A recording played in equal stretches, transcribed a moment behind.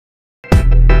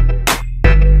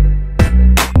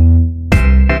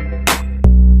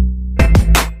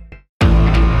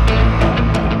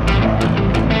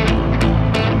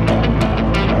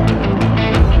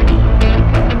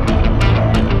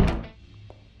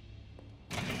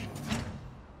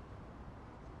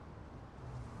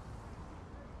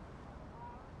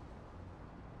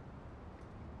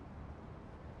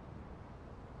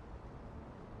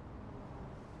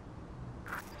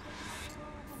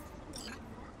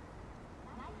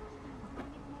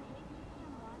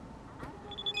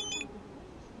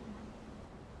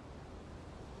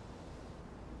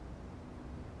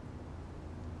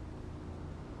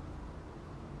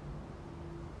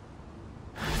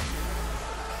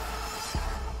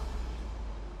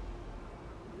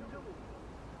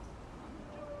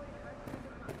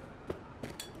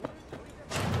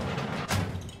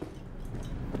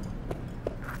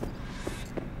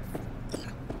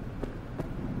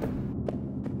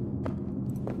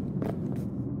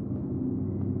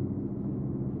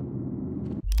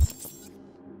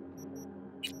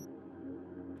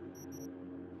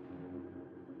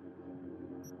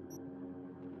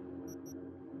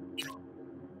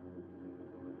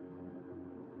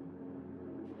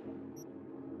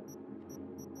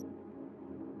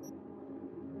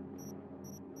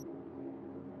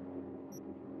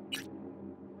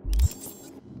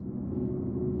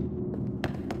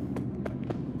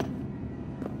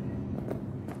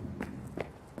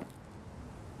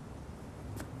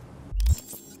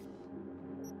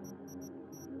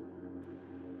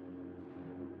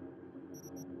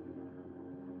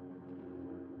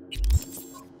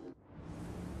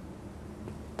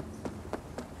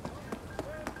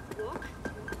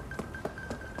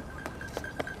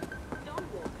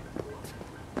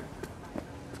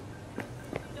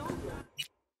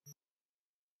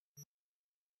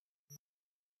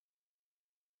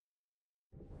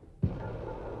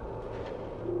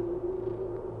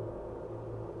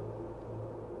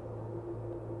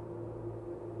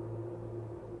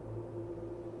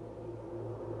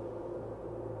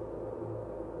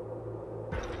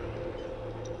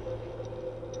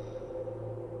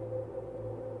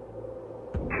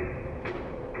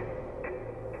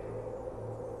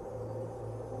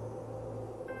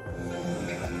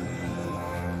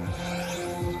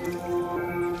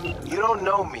don't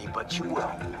know me, but you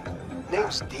will.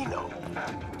 Name's Dino.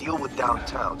 Deal with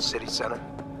downtown, city center.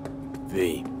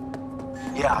 V.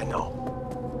 Yeah, I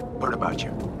know. Heard about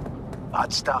you.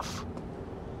 Odd stuff.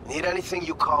 Need anything,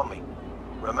 you call me.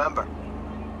 Remember,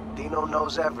 Dino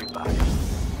knows everybody.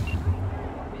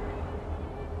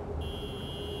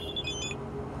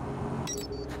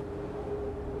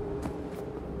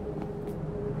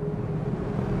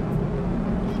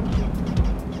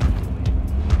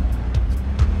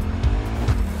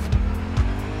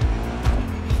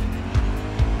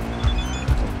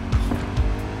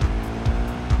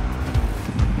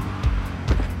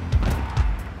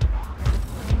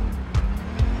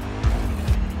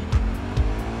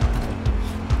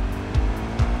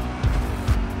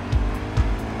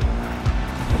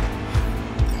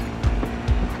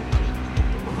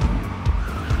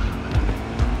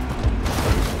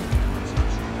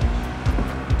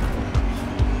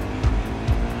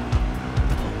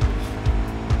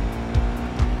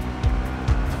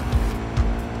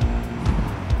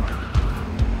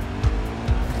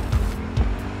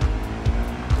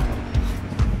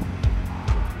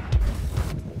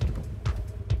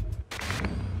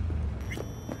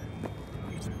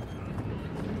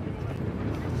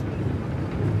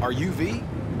 Are you V?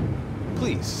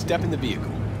 Please, step in the vehicle.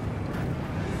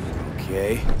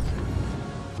 Okay.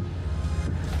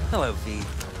 Hello, V.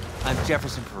 I'm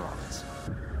Jefferson Peralez.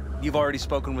 You've already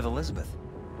spoken with Elizabeth,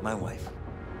 my wife.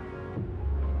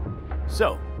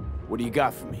 So, what do you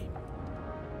got for me?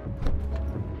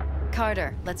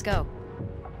 Carter, let's go.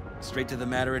 Straight to the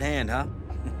matter at hand, huh?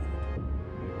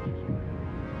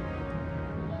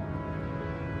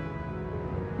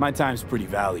 My time's pretty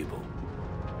valuable.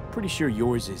 Pretty sure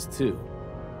yours is too.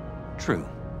 True.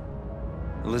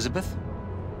 Elizabeth?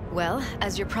 Well,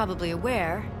 as you're probably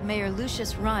aware, Mayor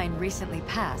Lucius Rhine recently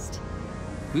passed.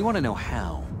 We want to know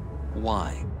how,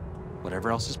 why,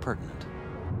 whatever else is pertinent.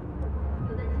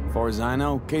 As far as I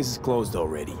know, case is closed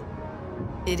already.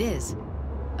 It is.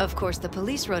 Of course, the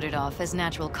police wrote it off as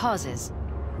natural causes.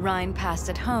 Rhine passed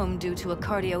at home due to a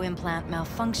cardio implant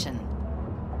malfunction.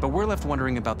 But we're left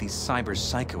wondering about the cyber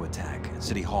psycho attack at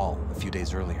City Hall a few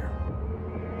days earlier.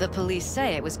 The police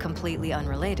say it was completely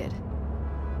unrelated.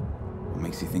 What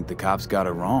makes you think the cops got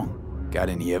it wrong? Got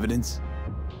any evidence?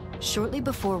 Shortly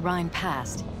before Rhine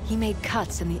passed, he made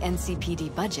cuts in the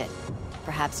NCPD budget.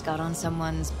 Perhaps got on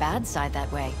someone's bad side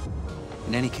that way.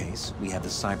 In any case, we have the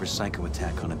cyber psycho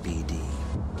attack on a BD.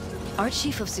 Our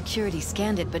chief of security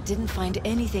scanned it but didn't find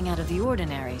anything out of the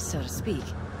ordinary, so to speak.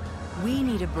 We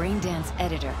need a braindance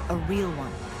editor, a real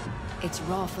one. It's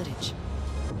raw footage.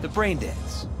 The brain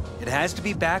dance. It has to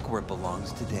be back where it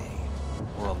belongs today,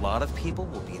 or a lot of people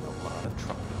will be in a lot of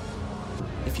trouble.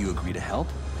 If you agree to help,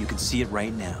 you can see it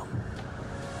right now.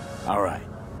 All right.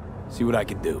 See what I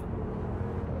can do.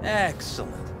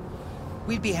 Excellent.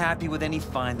 We'd be happy with any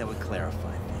find that would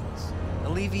clarify things,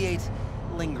 alleviate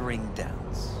lingering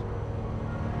doubts.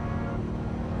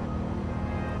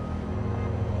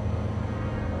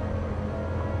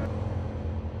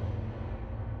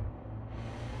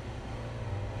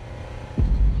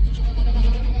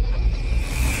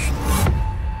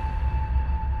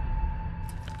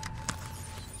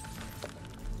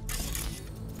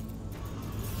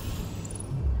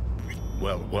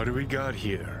 Well, what do we got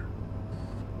here?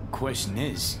 Question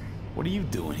is, what are you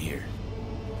doing here?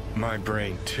 My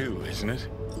brain too, isn't it?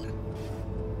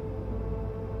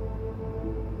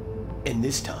 And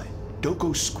this time, don't go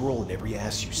scrolling every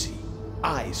ass you see.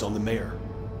 Eyes on the mayor.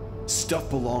 Stuff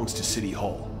belongs to City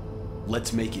Hall.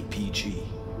 Let's make it PG.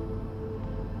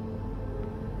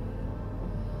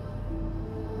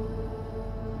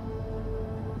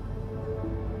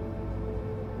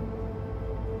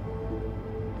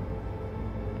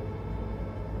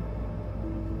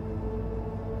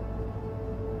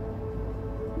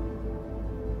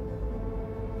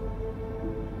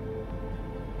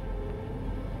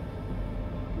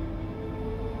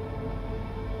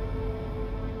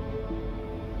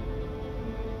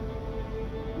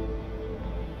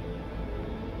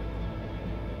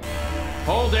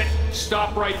 Hold it!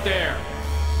 Stop right there!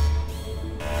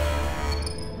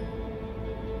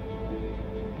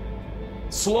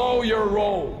 Slow your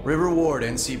roll! River Ward,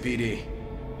 NCPD.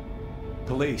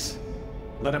 Police.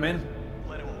 Let him in?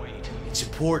 Let him wait. It's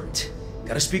important.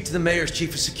 Gotta speak to the mayor's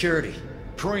chief of security.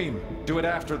 Preem, do it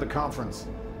after the conference.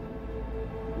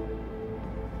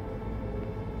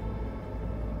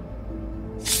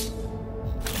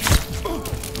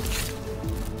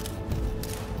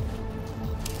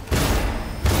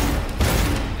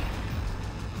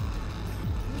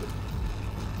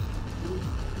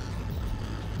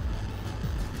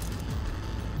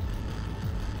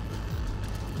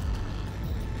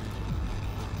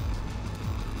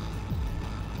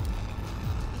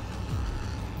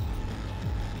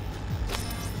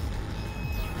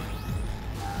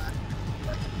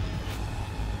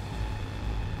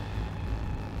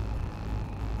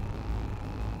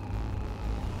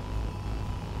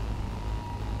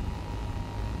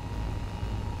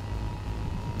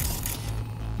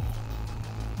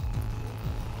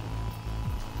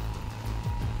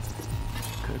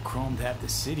 half the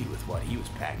city with what he was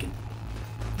packing.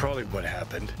 Probably what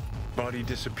happened. Body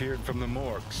disappeared from the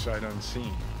morgue, sight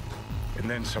unseen. And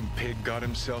then some pig got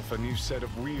himself a new set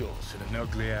of wheels and an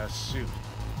ugly-ass suit.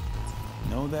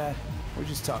 Know that? We're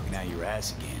just talking out your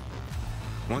ass again.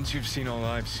 Once you've seen all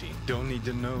I've seen, don't need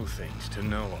to know things to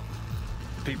know them.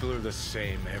 People are the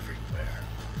same everywhere.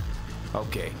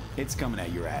 Okay, it's coming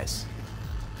out your ass.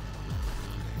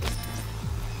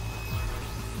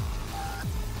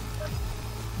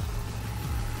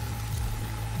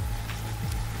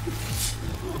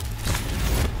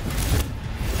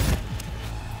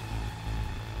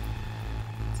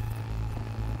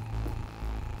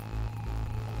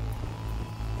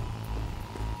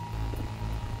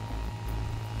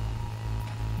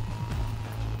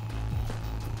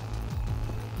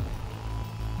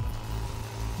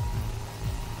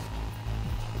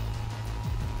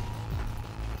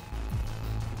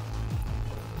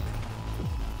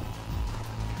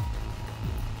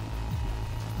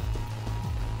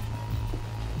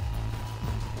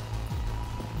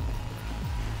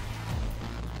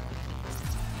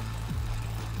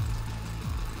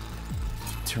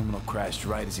 Terminal crashed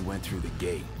right as he went through the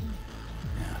gate.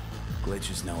 Yeah, glitch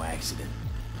was no accident.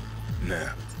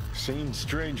 Nah, seen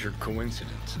stranger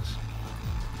coincidences.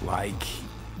 Like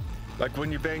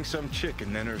when you bang some chick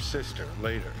and then her sister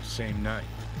later, same night.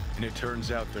 And it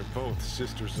turns out they're both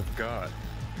sisters of God.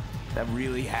 that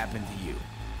really happened to you?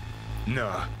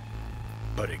 Nah,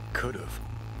 but it could've.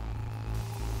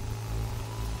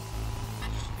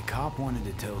 The cop wanted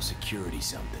to tell security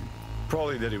something.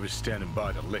 Probably that he was standing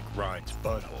by to lick Ryan's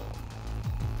butthole.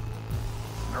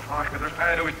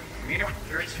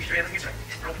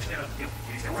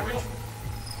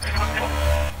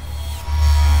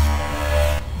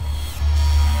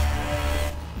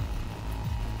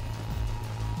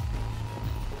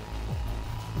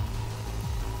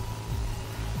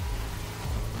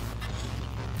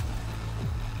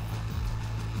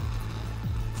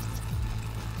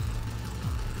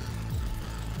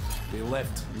 They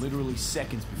left literally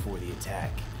seconds before the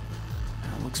attack.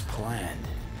 It looks planned,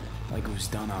 like it was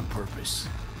done on purpose.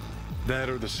 That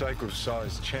or the psycho saw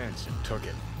his chance and took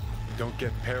it. Don't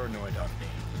get paranoid on me.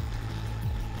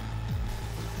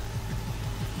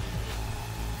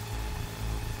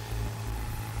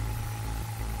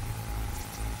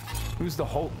 Who's the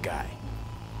Hulk guy?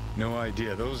 No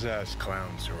idea. Those ass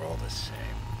clowns are all the same.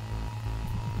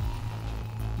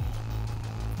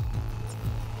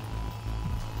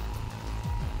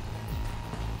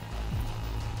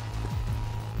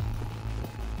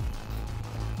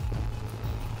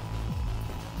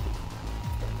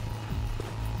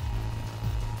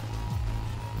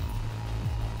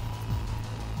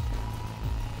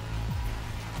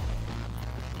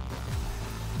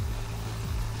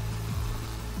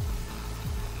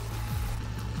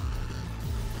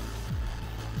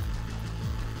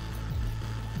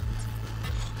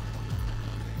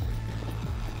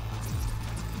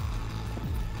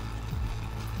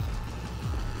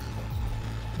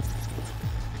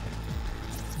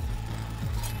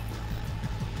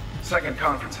 Second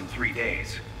conference in 3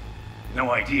 days.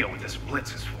 No idea what this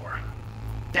blitz is for.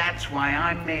 That's why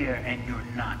I'm mayor and you're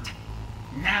not.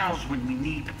 Now's when we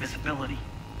need the visibility.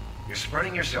 You're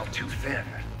spreading yourself too thin.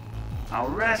 I'll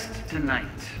rest tonight.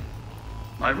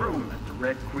 My room at the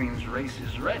Red Queen's race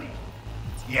is ready.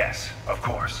 Yes, of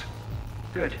course.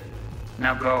 Good.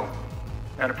 Now go.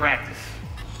 Gotta practice.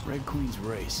 Red Queen's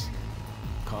race.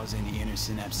 Cause any inner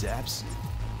synapse zaps?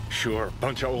 Sure,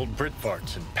 bunch of old Brit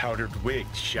farts in powdered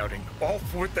wigs shouting,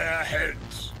 "Off with their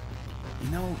heads!" You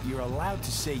know, you're allowed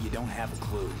to say you don't have a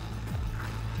clue.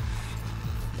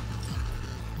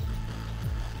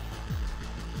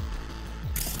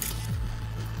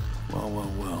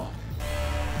 Well.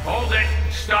 Hold it!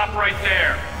 Stop right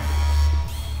there!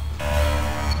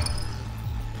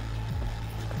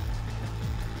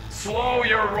 Slow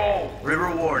your roll!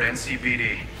 River Ward,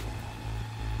 NCPD.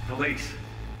 Police,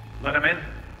 let him in?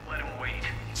 Let him wait.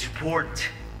 It's important.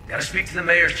 Gotta speak to the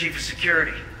mayor's chief of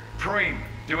security. Preem,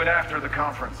 do it after the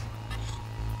conference.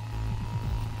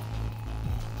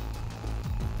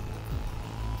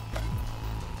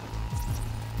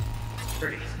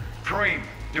 Preem,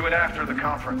 do it after the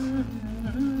conference.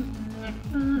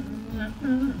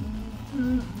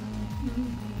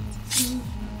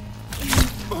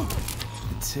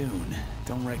 The tune.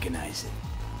 Don't recognize it.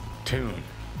 Tune.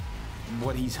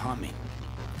 What he's humming.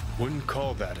 Wouldn't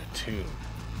call that a tune.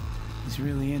 He's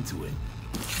really into it.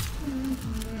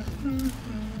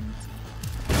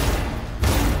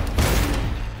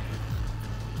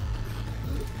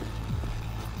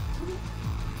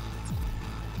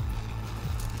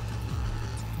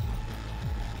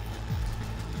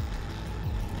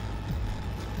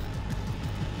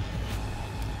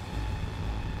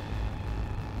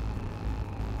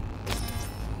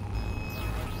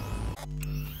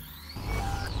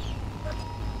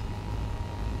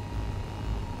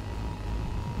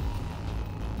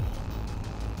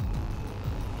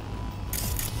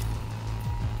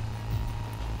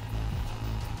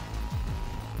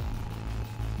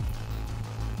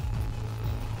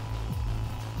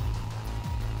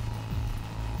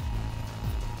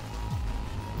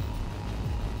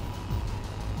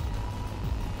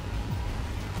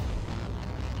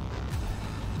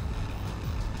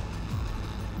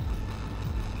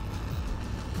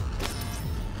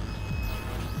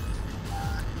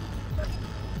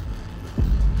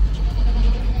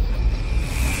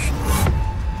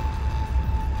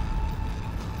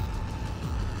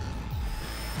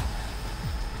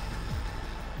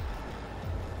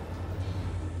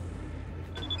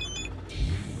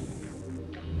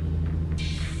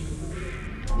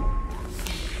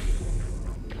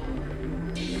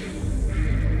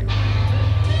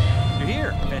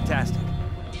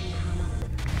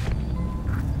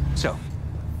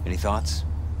 Any thoughts?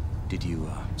 Did you,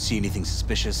 see anything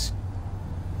suspicious?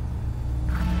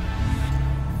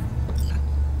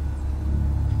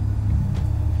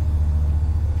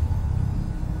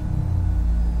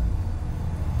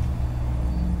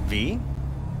 V?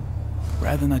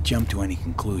 Rather not jump to any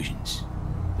conclusions.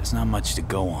 There's not much to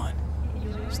go on.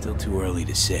 Still too early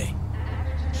to say.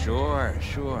 Sure.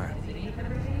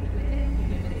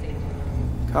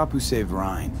 Cop who saved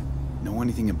Ryan. Know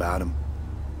anything about him?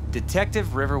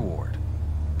 Detective River Ward.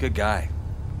 Good guy.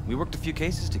 We worked a few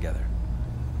cases together.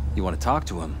 You want to talk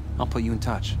to him? I'll put you in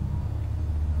touch.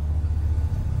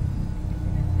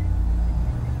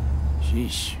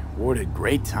 Sheesh, Ward had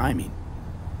great timing.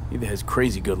 Either has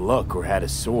crazy good luck or had a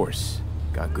source.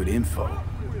 Got good info.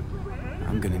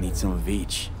 I'm gonna need some of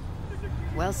each.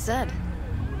 Well said.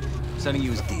 Sending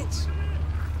you his deeds.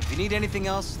 If you need anything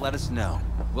else, let us know.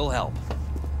 We'll help.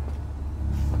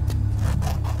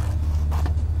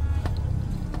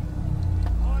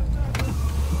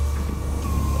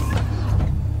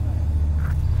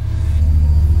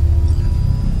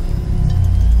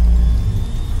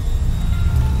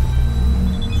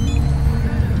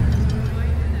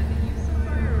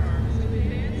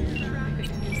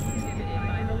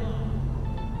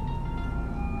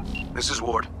 This is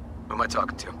Ward. Who am I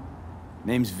talking to?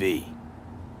 Name's V.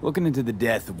 Looking into the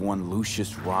death of one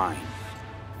Lucius Ryan.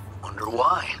 Wonder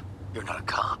why? You're not a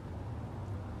cop.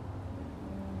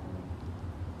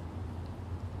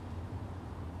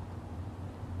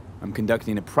 I'm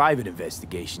conducting a private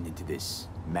investigation into this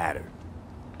matter.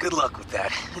 Good luck with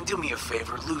that. And do me a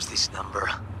favor, lose this number.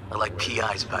 I like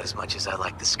PIs about as much as I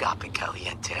like the Scope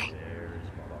Caliente.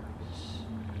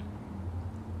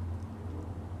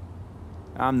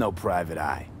 I'm no private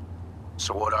eye.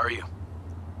 So what are you?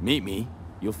 Meet me,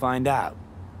 you'll find out.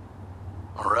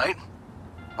 All right.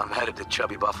 I'm headed to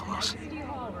Chubby Buffalo's.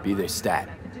 Be their stat.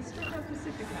 The District of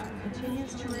Pacifica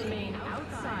continues to remain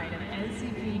outside of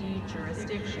NCPD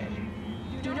jurisdiction.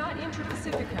 Do not enter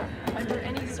Pacifica under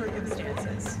any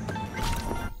circumstances.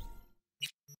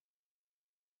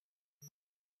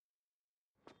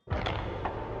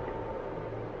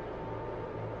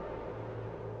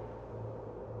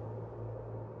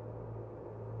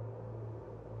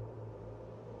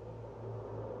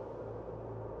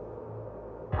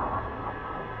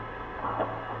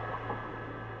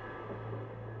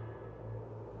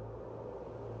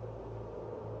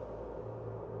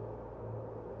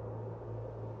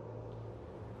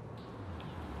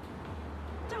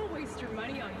 Don't waste your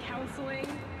money on counseling.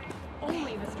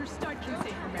 Only Mr. Stud can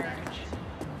save your marriage.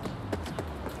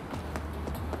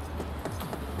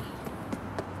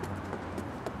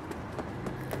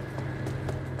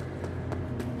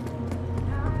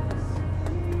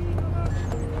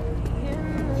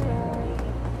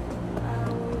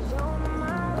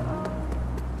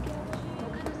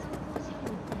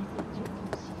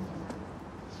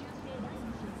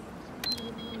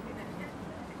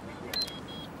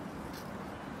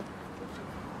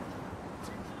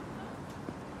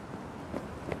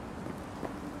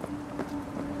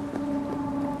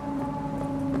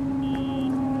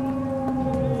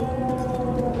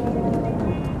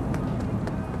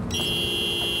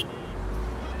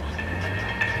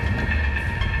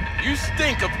 You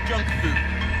stink of junk food.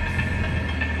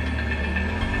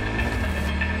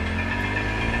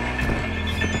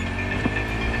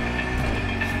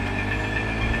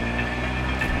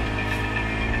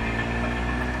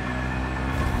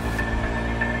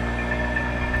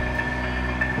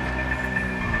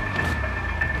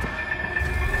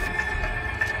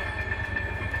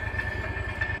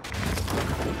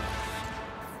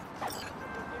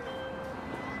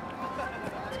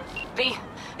 V,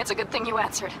 it's a good thing you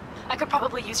answered. I could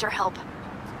probably use your help.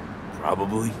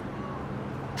 Probably?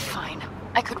 Fine.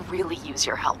 I could really use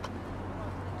your help.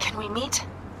 Can we meet?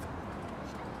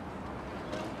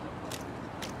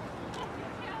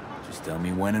 Just tell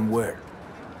me when and where.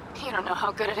 You don't know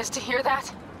how good it is to hear that.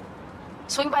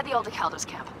 Swing by the Aldecaldos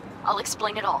camp. I'll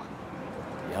explain it all.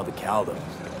 The Aldecaldos?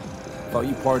 Thought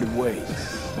you parted ways.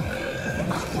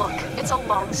 Look, it's a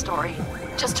long story.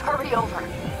 Just hurry over.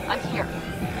 I'm here.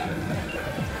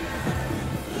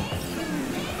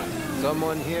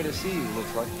 Someone here to see you,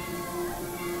 looks like.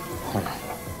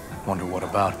 Wonder what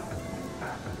about?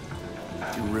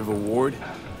 You River Ward?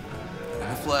 In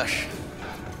the flesh.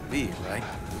 V, right?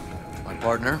 My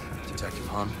partner, Detective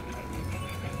Hunt.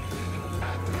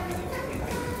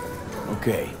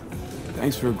 Okay.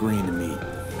 Thanks for agreeing to meet.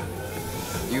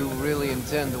 You really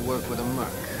intend to work with a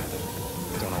merc?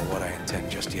 Don't know what I intend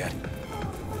just yet.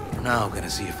 For now, I'm gonna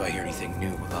see if I hear anything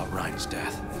new about Ryan's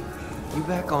death. You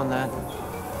back on that?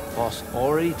 Boss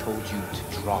already told you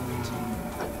to drop it.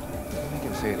 You're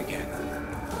making say it again.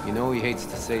 You know he hates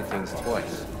to say things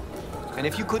twice. And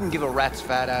if you couldn't give a rat's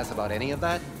fat ass about any of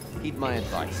that, heed my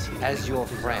advice. As your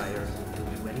friend,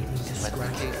 let the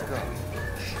case go.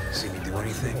 See me do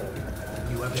anything?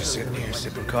 Just sitting here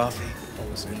sipping coffee,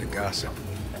 listening to gossip.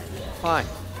 Fine.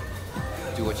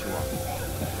 Do what you want.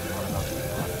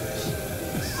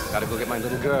 Gotta go get my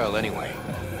little girl anyway.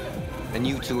 And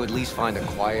you two at least find a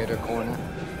quieter corner.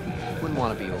 Wouldn't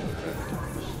want to be overheard.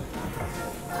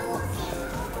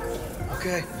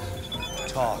 Okay.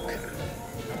 Talk.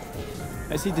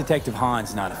 I see Detective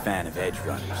Hahn's not a fan of edge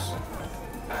runners.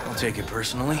 Don't take it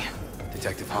personally.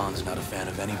 Detective Hahn's not a fan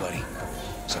of anybody,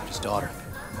 except his daughter.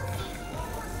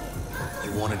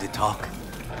 You wanted to talk?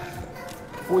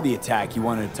 Before the attack, you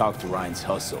wanted to talk to Ryan's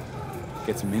hustle.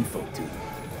 Get some info, too.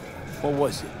 What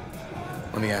was it?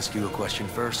 Let me ask you a question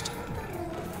first.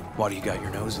 Why do you got your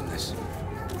nose in this?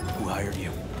 Who hired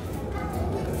you?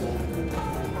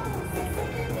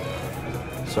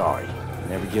 Sorry. I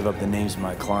never give up the names of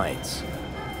my clients.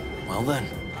 Well then,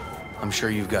 I'm sure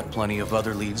you've got plenty of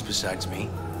other leads besides me.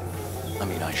 I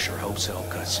mean, I sure hope so,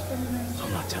 because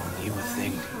I'm not telling you a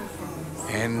thing.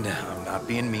 And I'm not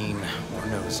being mean or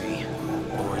nosy,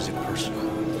 or is it personal.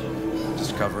 I'm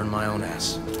just covering my own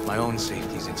ass. My own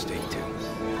safety's at stake, too.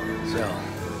 So,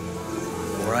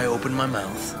 before I open my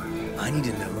mouth, I need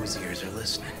to know whose ears are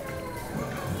listening.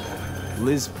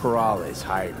 Liz Perales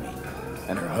hired me,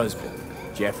 and her husband,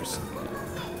 Jefferson.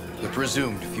 The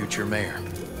presumed future mayor.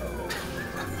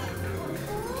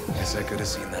 Guess I could have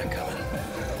seen that coming.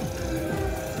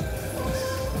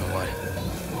 You know what?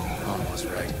 Mom was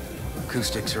right.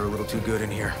 Acoustics are a little too good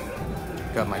in here.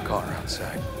 Got my car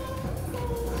outside.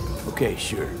 Okay,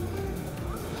 sure.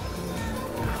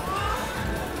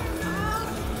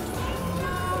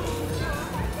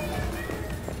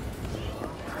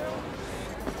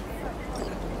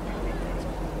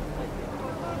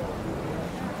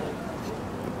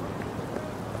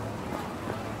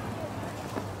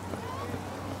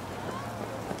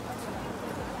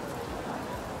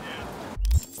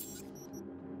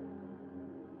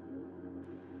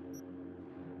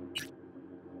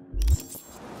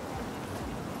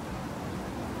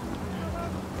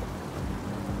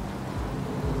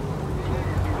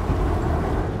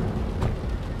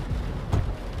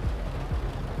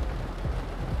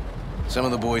 Some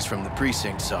of the boys from the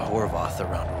precinct saw Horvath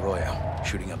around Arroyo,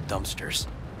 shooting up dumpsters,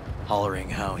 hollering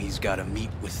how he's got to meet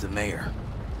with the mayor.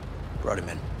 Brought him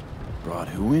in. Brought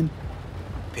who in?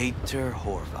 Peter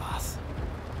Horvath.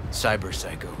 Cyber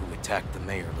psycho who attacked the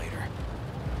mayor later.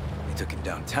 They took him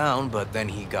downtown, but then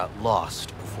he got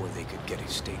lost before they could get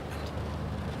his statement.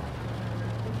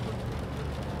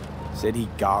 Said he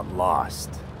got lost.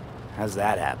 How's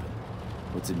that happen?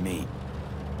 What's it mean?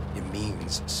 It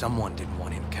means someone didn't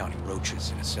want him counting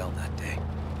roaches in a cell that day.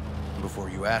 And before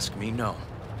you ask me, no.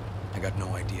 I got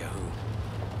no idea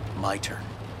who. My turn.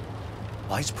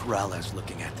 Why's Perales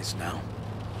looking at this now?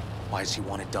 Why does he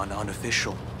want it done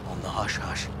unofficial, on the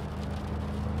hush-hush?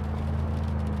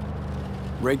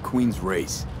 Red Queen's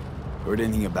race. Heard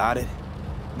anything about it?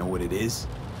 Know what it is?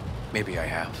 Maybe I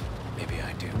have. Maybe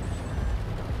I do.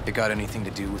 It got anything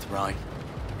to do with Ryan?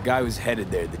 The guy was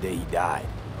headed there the day he died.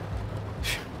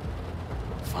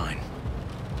 Fine.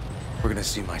 We're gonna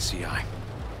see my CI.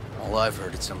 All I've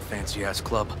heard is some fancy-ass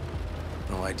club.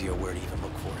 No idea where to even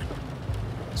look for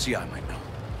it. CI might know.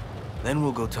 Then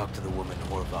we'll go talk to the woman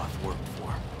Horvath worked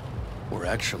for. Or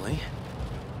actually,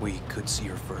 we could see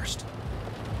her first.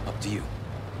 Up to you.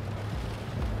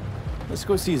 Let's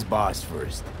go see his boss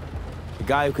first. The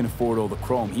guy who can afford all the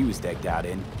chrome he was decked out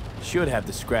in should have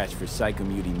the scratch for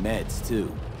psychomuty meds, too.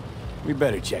 We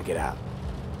better check it out.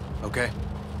 Okay.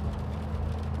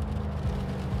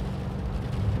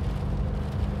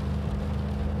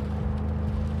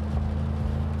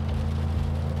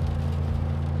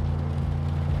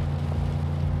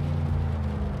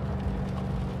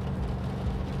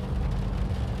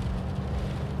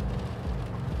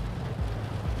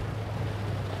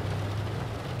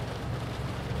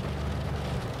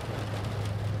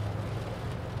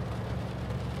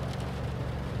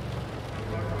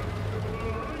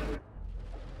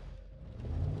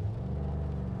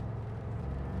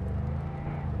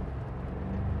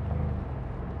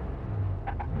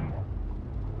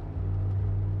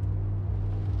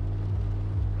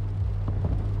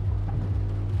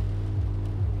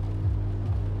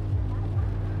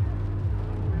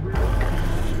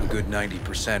 Good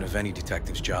 90% of any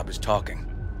detective's job is talking.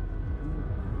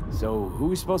 So, who are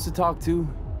we supposed to talk to?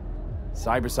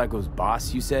 Cyber Psycho's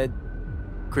boss, you said?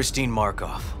 Christine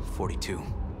Markov, 42.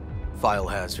 File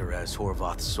has her as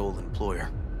Horvath's sole employer.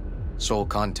 Sole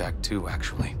contact, too,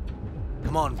 actually.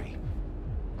 Come on, V.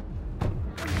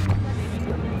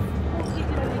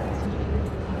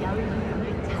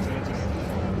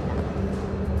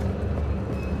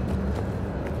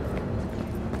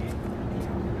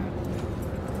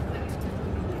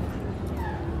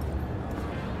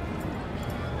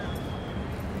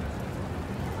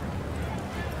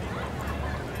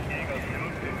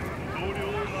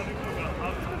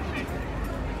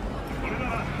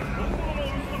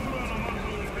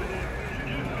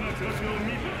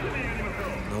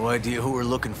 idea who we're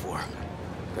looking for.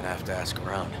 Gonna have to ask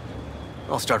around.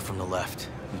 I'll start from the left.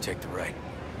 You take the right.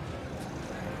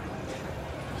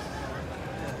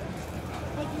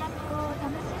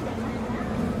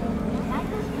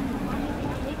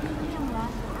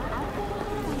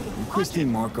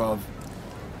 Christine Markov?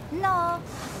 No,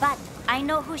 but I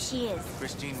know who she is.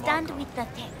 Christine Stand Markov. with the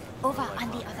tech, over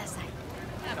on the other side.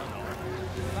 I don't know.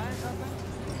 Find something?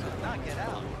 Not get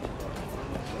out.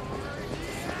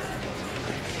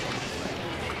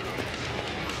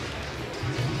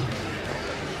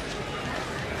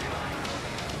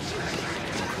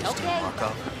 Okay.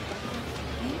 Markov.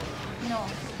 No.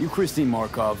 You Christine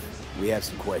Markov. We have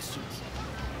some questions.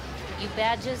 You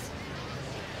badges?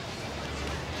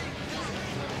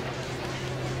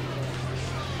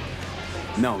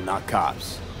 No, not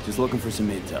cops. Just looking for some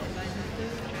intel.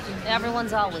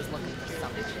 Everyone's always looking for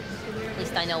something. At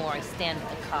least I know where I stand with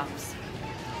the cops.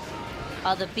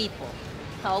 Other people.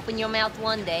 Open your mouth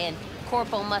one day and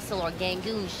Corpo Muscle or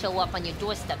Gangoon show up on your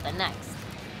doorstep the next.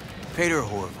 Peter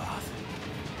Horvath.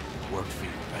 Worked for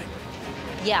you,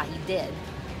 right? Yeah, he did.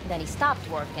 Then he stopped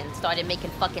work and started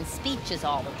making fucking speeches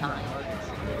all the time.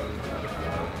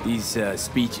 These,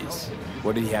 speeches.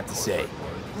 What did he have to say?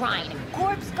 Ryan,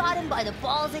 Corpse got him by the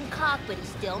balls and cock, but he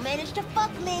still managed to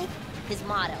fuck me. His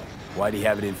motto. Why'd he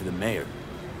have it in for the mayor?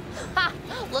 Ha!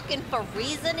 Looking for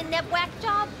reason in that whack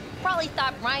job? Probably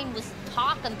thought Ryan was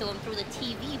talking to him through the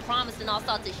TV, promising all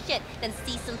sorts of shit, then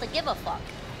ceasing to give a fuck.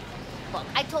 Look,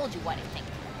 I told you what I think.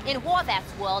 In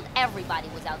Horvath's world, everybody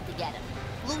was out to get him.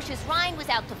 Lucius Ryan was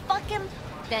out to fuck him,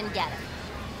 then get him.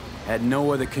 Had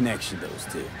no other connection, those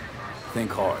two.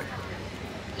 Think hard.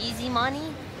 Easy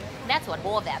money? That's what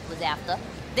Horvath was after.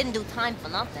 Didn't do time for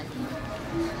nothing.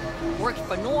 Worked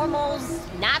for normals,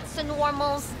 not so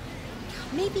normals.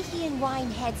 Maybe he and Ryan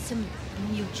had some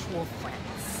mutual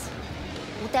friends.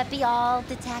 Would that be all,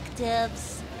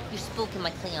 detectives? You're spooking my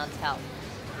clientele.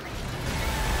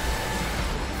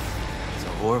 So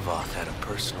Horvath had a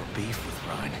personal beef with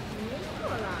Ryan.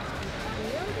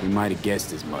 We might have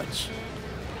guessed as much.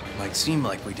 Might seem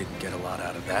like we didn't get a lot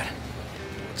out of that.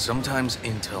 But sometimes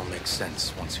intel makes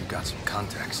sense once you've got some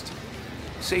context.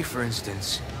 Say, for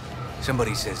instance,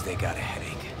 somebody says they got a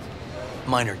headache.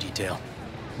 Minor detail.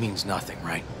 Means nothing,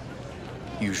 right?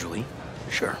 Usually,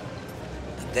 sure.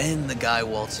 But then the guy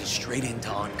waltzes straight into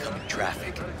oncoming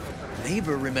traffic. The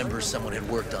neighbor remembers someone had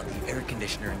worked on the air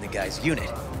conditioner in the guy's unit.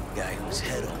 The guy whose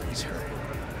head always hurt.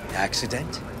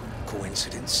 Accident?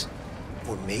 Coincidence?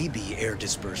 Or maybe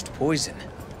air-dispersed poison.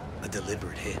 A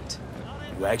deliberate hit.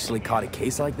 You actually caught a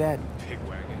case like that?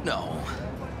 No.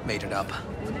 Made it up.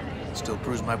 Still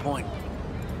proves my point.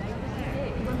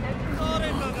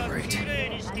 Oh, great.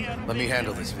 Let me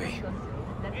handle this, V.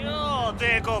 よう、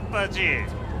デコッパチ。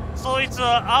そいつ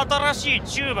は新しい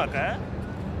チューバか?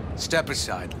 Step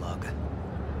aside, Lug.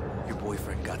 Your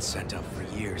boyfriend got sent up for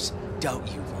years.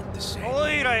 Doubt you want the same. お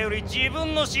いらより自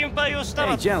分の心配をした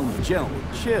ら。 Hey, gentlemen,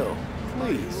 chill.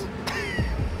 Please.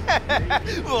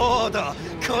 ウォード、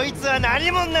こいつは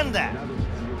何者なんだ?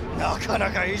 なか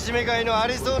なかいじめがいのあ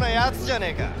りそうなやつじゃ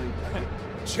ねえか。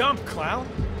Jump, clown!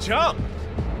 Jump!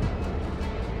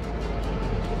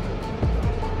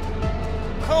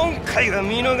 今回は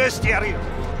見逃してやるよ。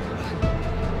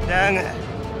だが、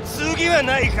次は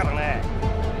ないからな。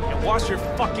And wash your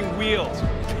fucking wheels,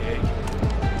 okay?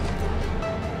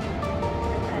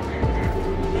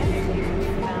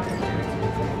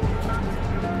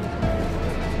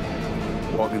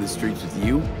 Walking the streets with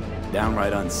you?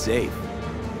 Downright unsafe.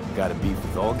 Got a beef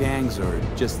with all gangs or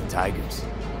just the Tigers?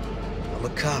 I'm a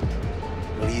cop.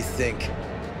 What do you think?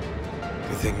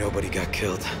 Good thing nobody got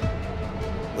killed.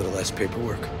 A little less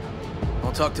paperwork.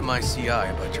 I'll talk to my CI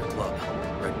about your club,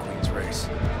 Red Queen's Race.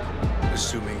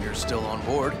 Assuming you're still on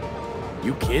board.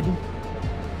 You kidding?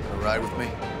 Wanna ride with me?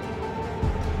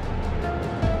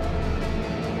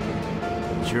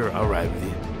 Sure, I'll ride with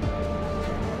you.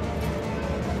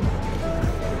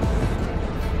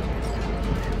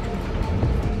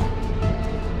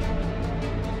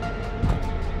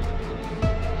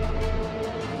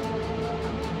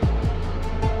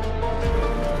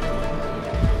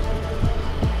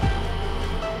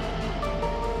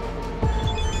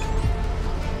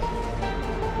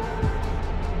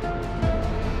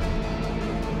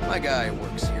 My guy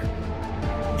works here.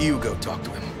 You go talk to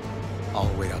him.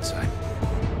 I'll wait outside.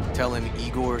 Tell him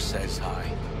Igor says hi.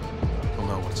 He'll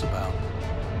know what it's about.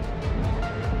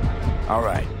 All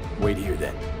right, wait here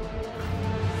then.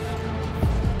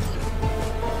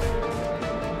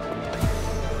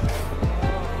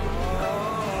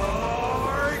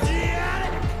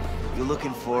 You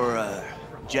looking for,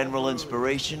 general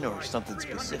inspiration or something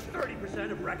specific?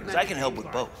 Because I can help with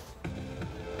both.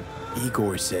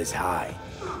 Igor says hi.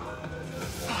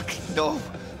 Fuck, no.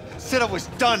 Said I was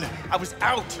done. I was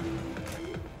out.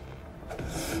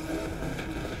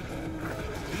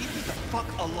 Leave me the fuck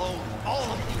alone, all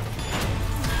of you.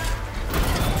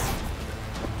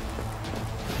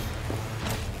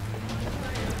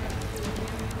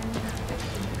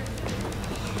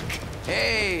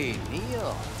 Hey,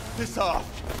 Neil. Piss off.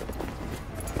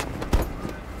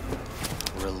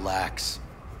 Relax.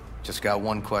 Just got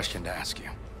one question to ask you.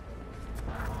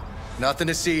 Nothing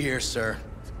to see here, sir.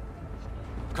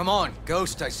 Come on,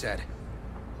 Ghost, I said.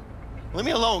 Leave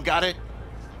me alone, got it?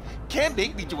 Can't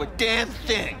make me do a damn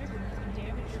thing.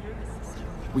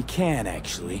 We can,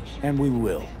 actually, and we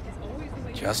will.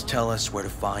 Just tell us where to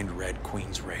find Red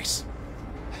Queen's race.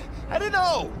 I don't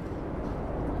know.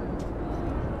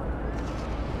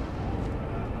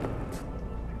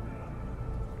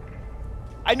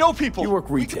 I know people. You work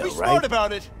retail, we can be right? smart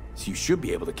about it. So you should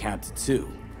be able to count to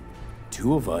two.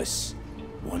 Two of us,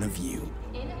 one of you.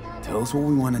 Tell us what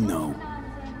we want to know.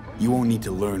 You won't need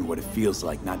to learn what it feels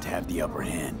like not to have the upper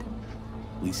hand.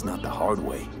 At least not the hard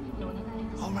way.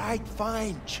 All right,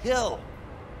 fine, chill.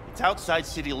 It's outside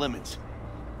city limits,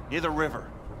 near the river,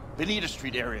 Benita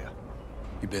Street area.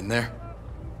 You been there?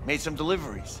 Made some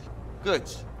deliveries,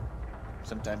 goods,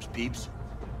 sometimes peeps.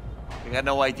 I got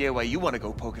no idea why you want to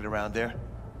go poking around there.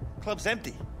 Club's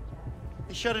empty.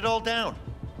 They shut it all down.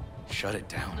 Shut it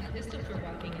down.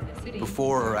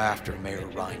 Before or after Mayor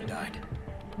Ryan died?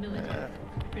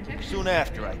 Soon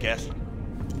after, I guess.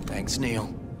 Thanks,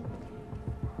 Neil.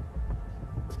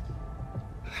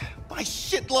 My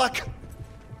shit luck!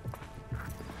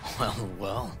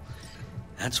 Well,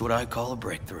 that's what I call a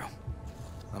breakthrough.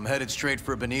 I'm headed straight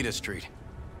for Benita Street.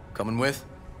 Coming with?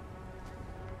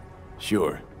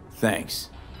 Sure. Thanks.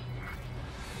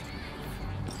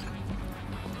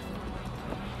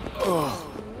 Ugh.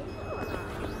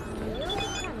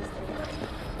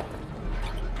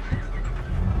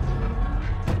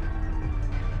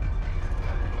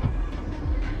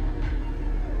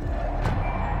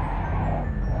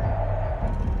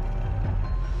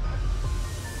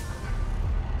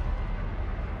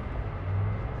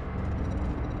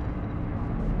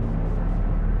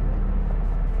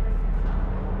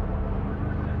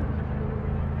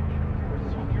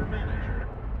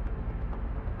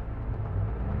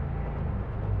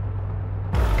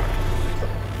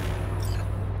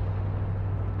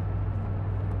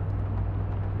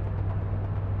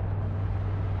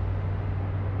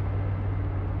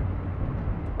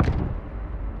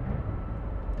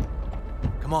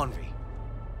 Come on, V.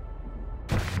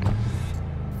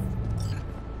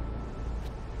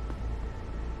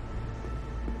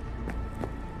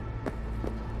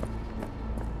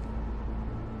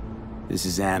 This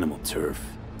is animal turf.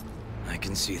 I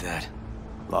can see that.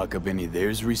 Lock up any of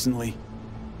theirs recently?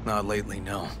 Not lately,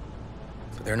 no.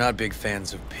 But they're not big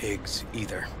fans of pigs,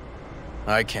 either.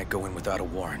 I can't go in without a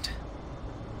warrant.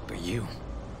 But you...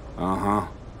 Uh-huh.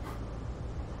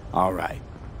 All right.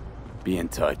 Be in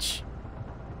touch.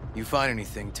 You find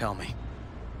anything, tell me.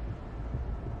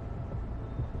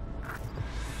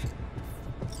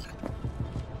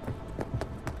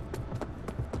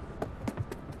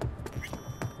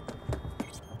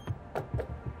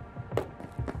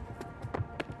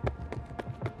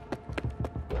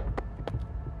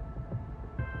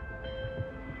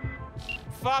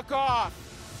 Fuck off!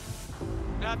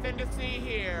 Nothing to see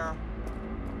here.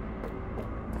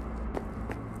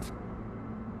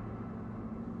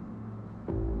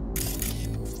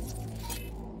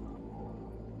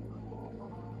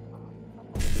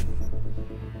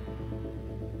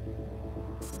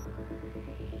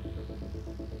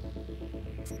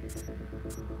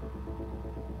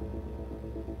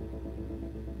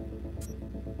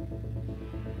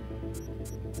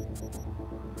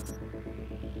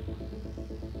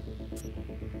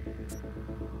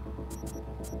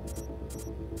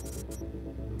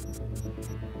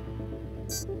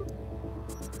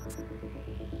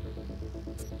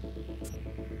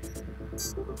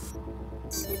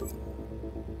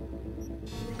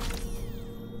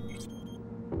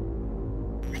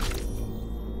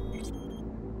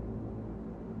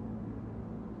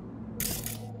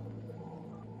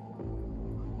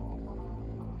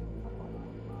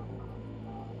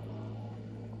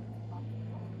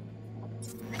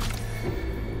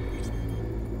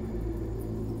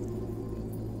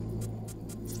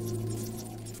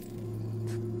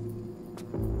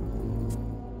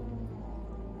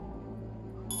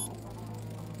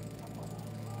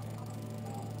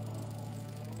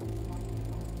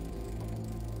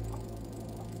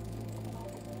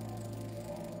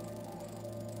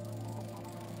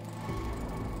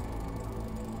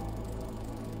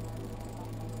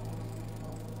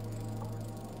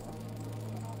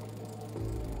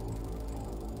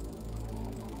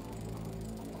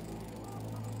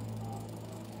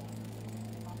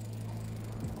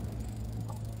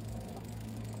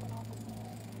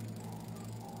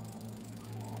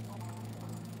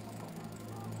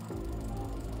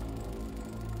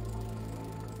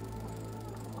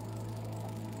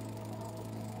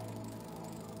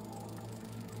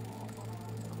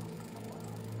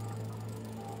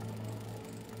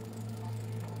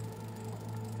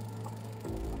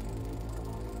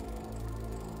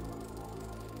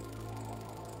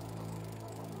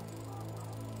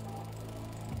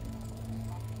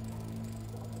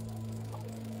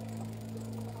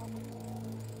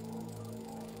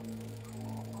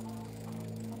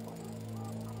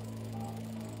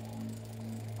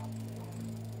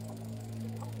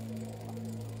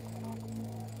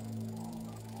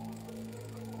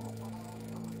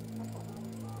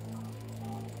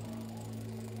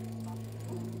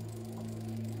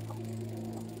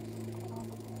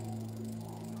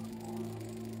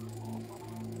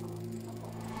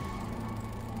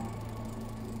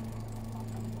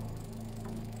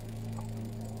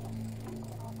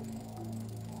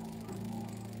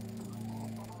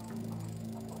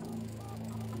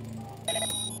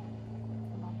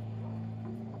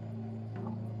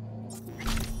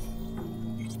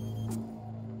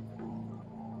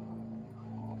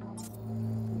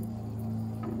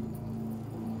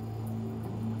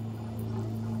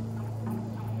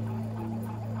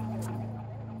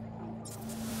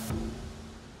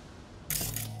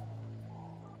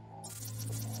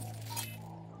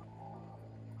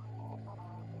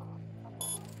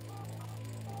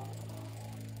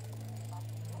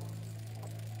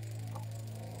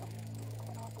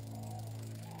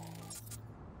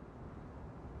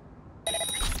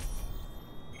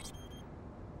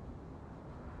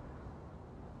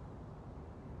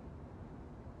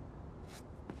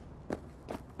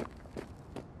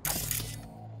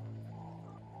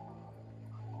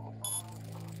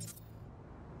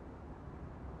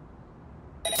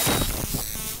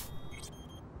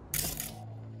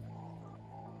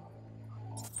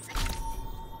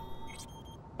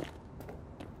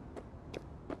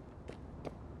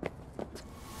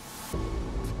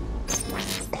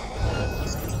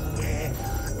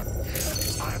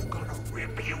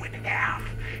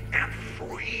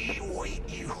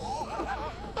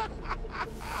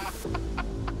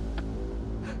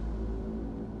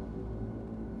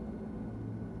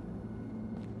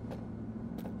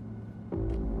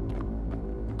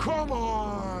 Come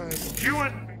on! You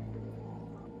and...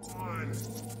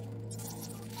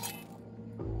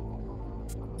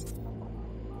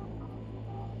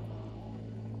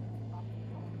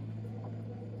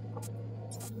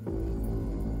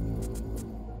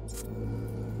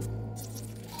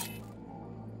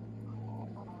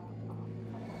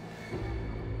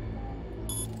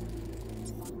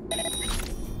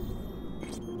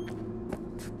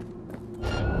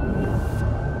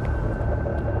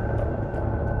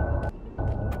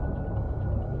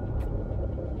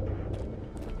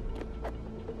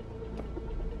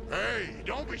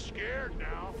 Don't be scared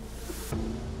now.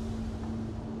 I'm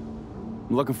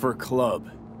looking for a club.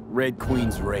 Red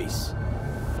Queen's Race.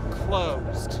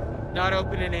 Closed. Not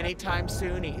opening anytime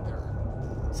soon either.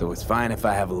 So it's fine if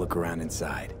I have a look around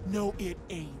inside. No, it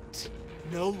ain't.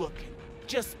 No looking.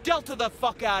 Just Delta the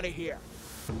fuck out of here.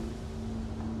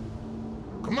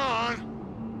 Come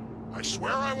on. I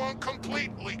swear I won't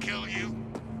completely kill you.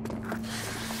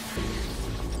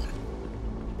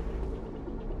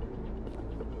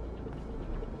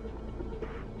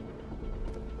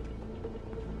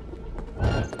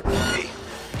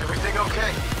 Everything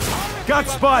okay? Got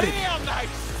spotted! Damn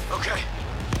nice! Okay.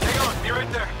 Hang on, be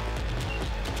right there.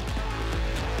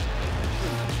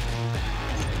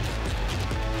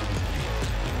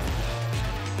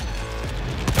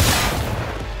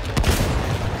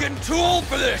 I'm getting too old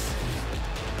for this!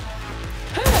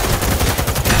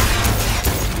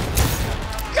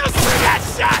 Go through that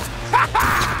shot!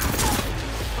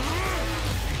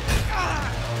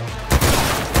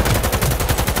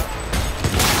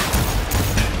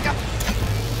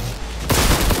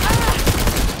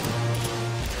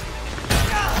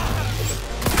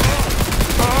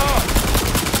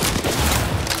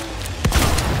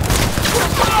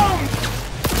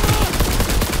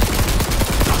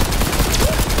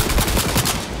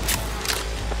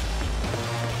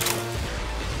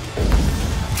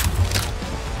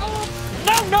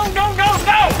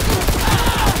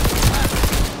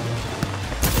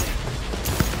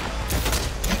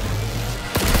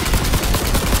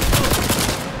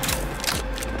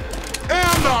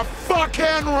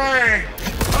 Fucking ring!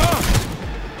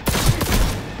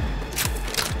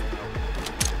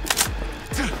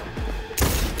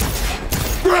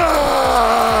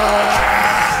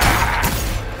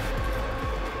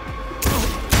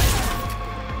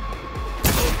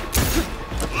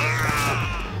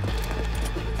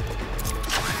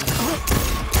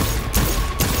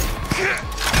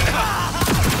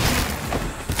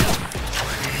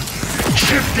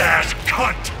 Chipped ass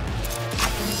cunt!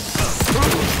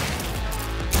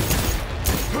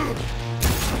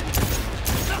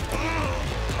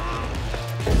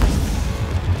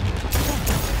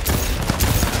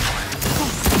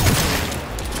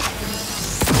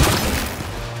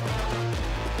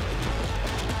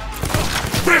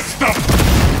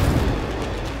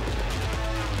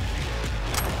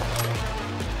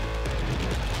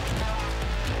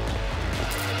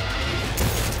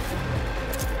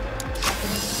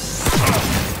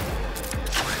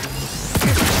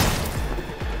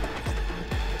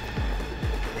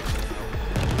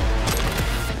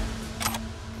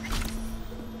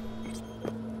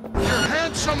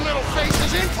 Some little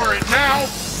faces in for it now!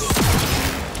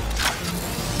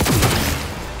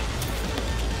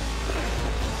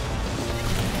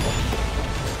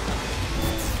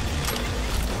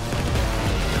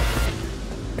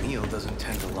 Neo doesn't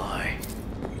tend to lie.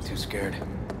 You too scared?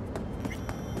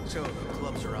 So, the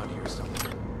club's around here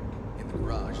somewhere. In the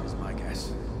garage is my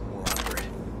guess. We're under it.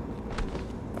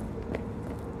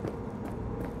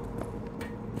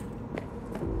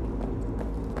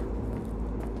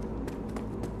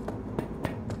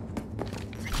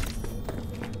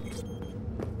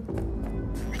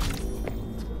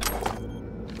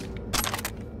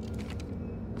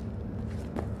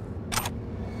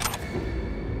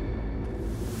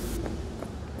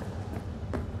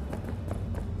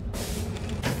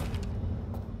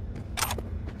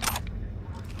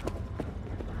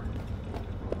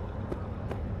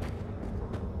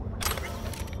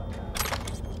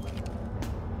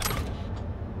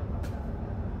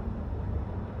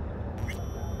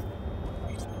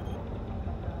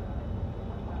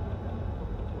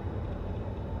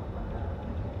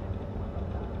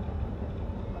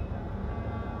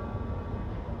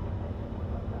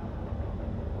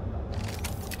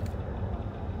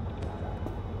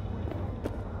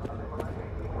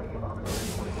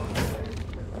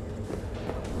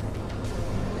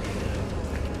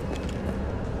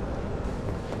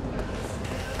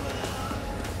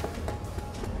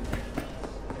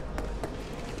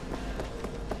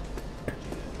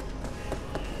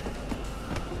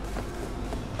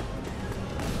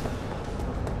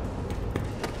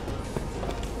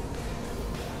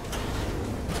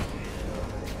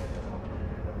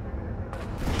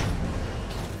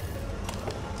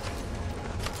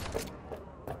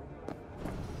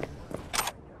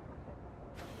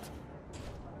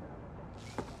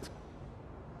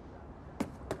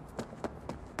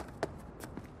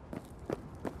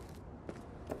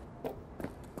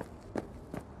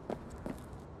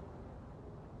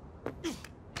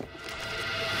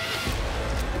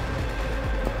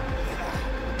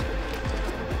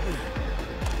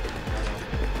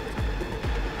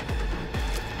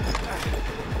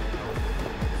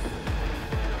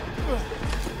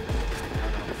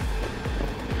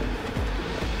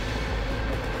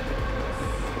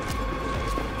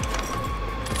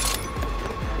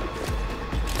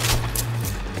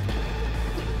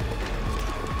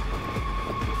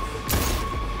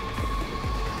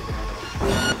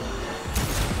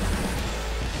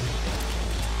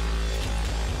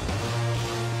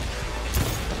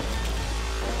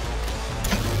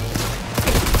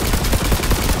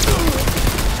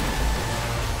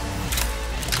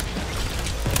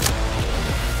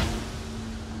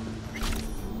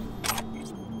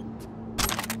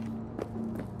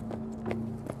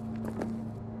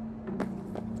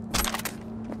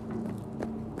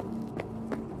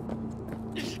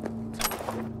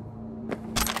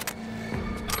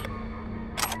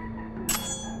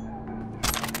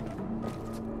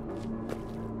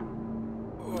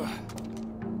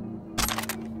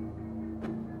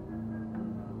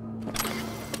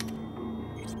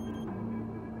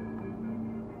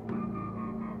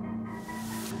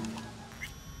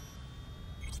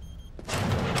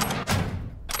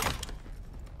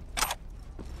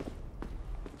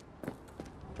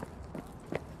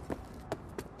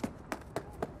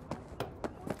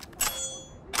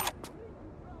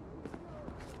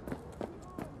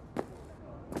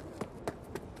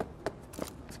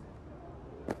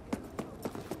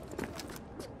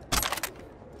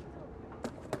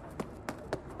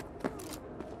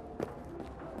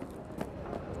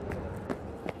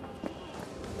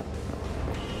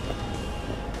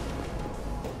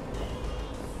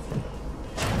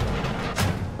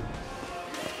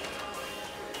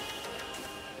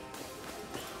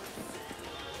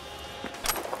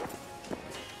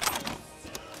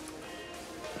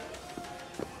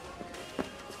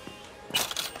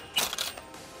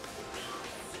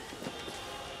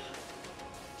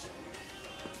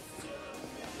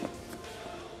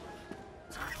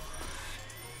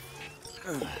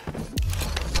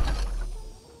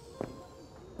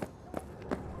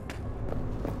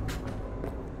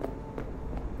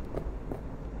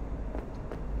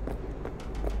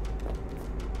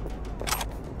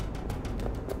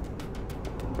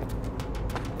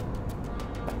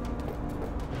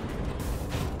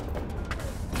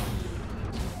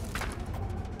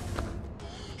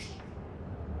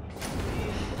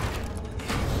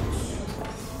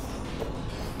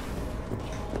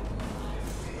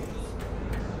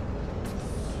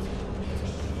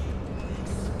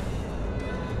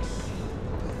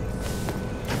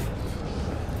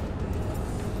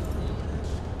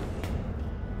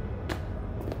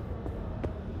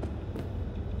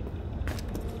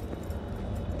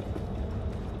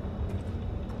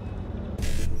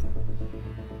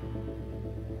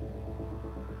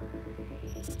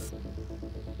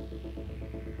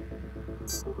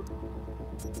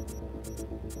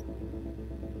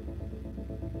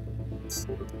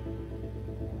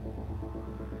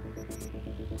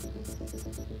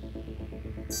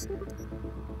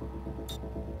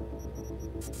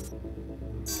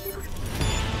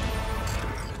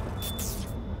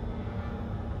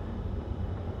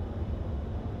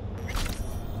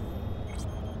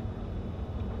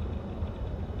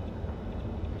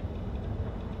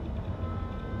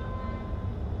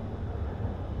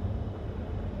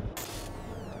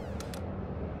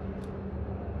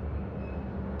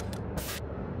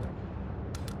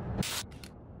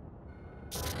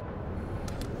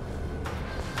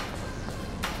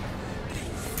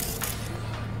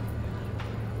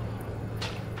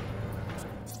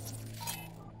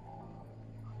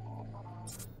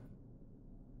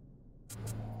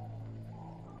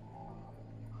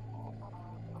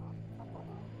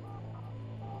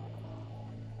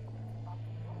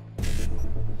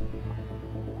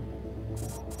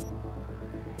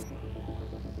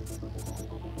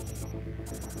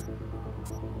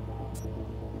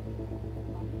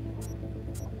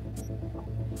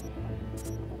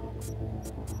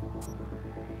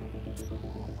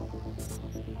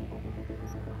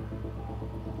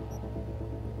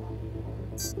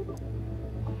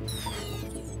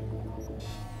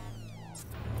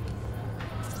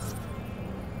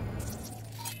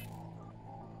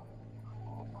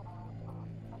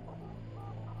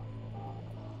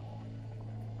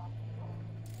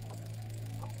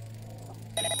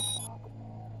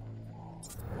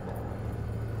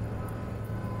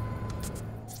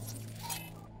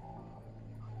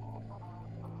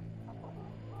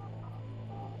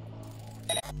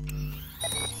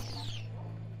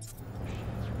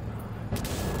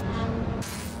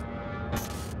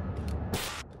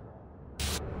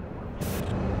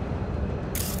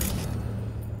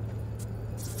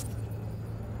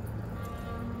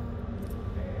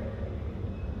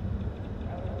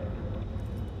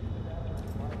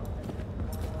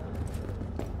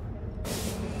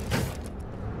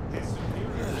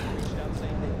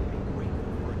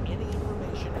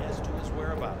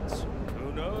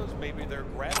 Maybe their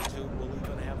gratitude will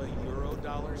even have a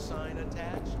Euro-dollar sign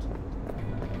attached.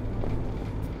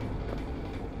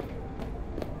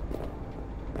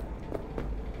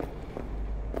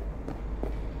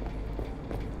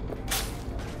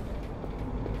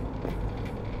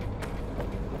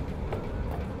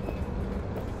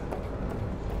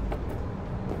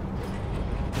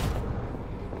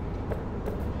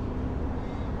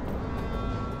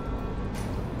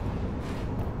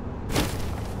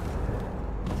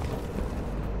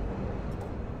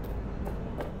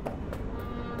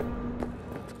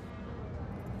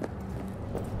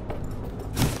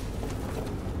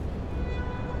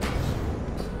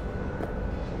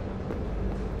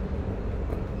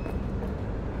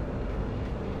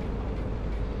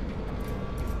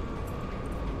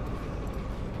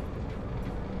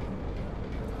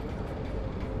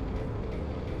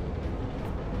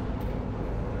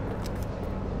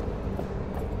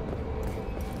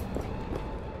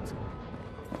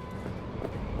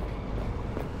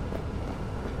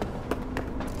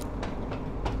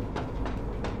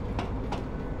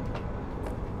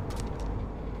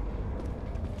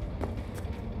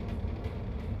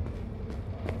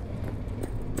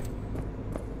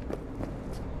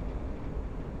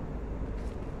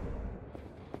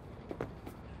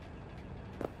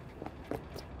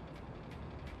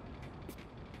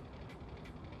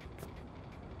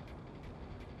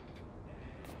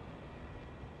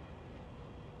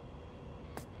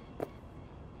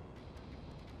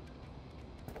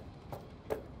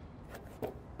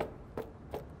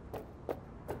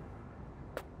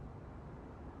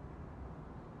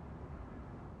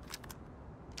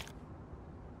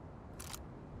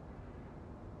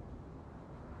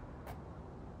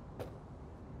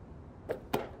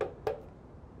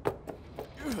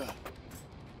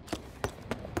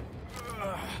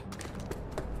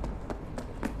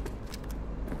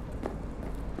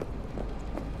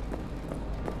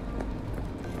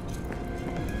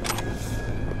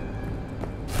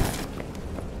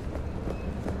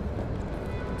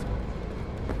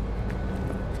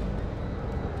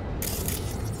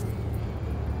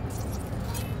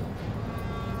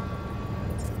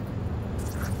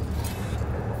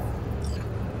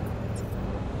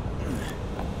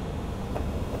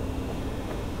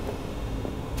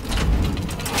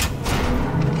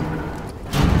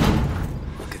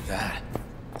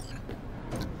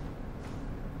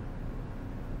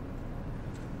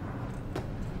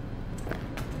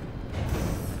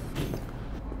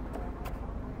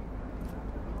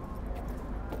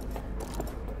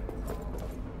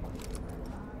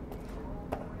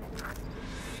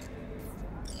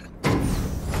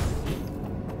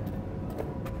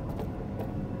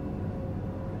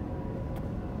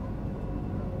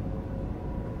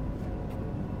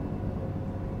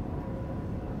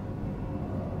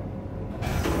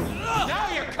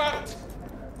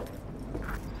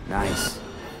 Nice.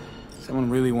 Someone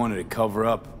really wanted to cover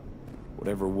up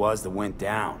whatever it was that went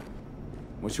down.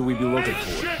 What should we be looking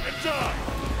for?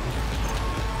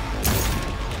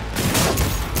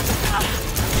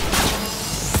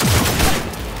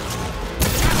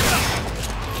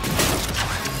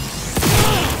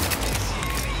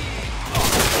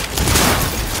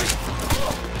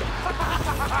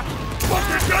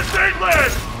 Fucking just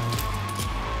England!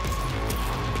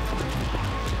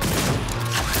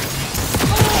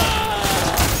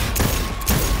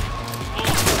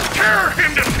 Tear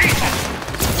him to pieces!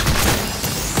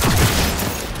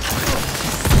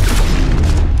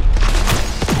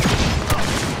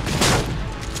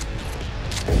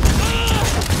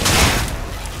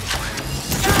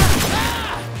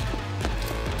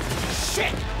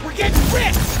 Shit! We're getting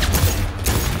ripped!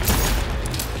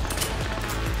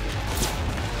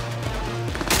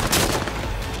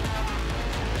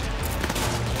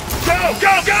 Go,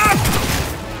 go, go!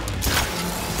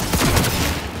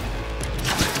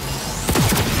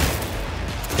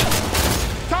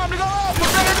 Time to go off,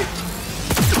 baby!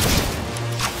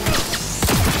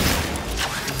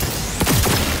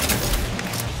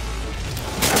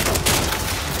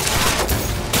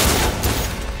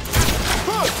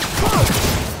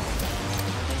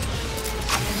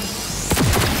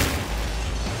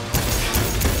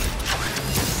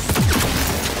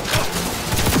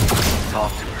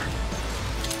 Talk to her.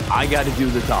 I gotta do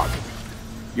the talking.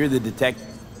 You're the detective.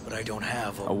 But I don't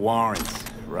have a warrant,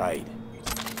 right?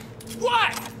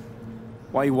 What?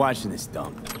 Why are you watching this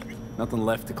dump? Nothing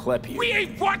left to clep here. We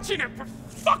ain't watching it, we're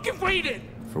fucking waiting!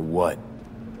 For what?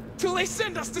 Till they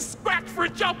send us to scratch for a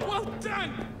job well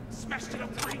done! Smashed it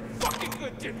up pretty fucking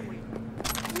good, didn't we?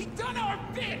 We done our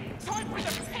bit! Time for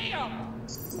the payout!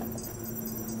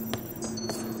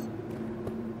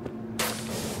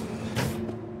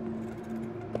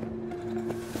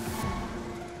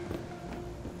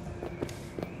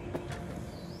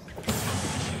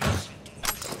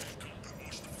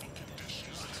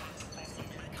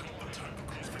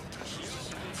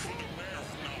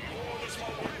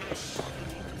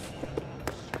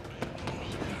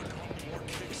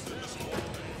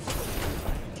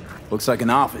 Looks like an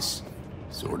office.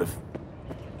 Sort of.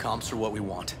 Comps are what we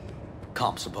want.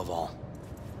 Comps above all.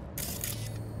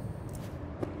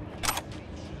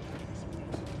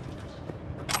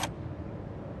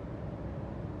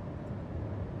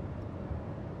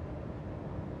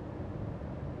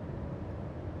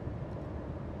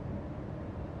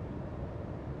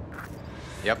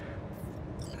 Yep.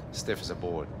 Stiff as a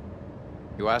board.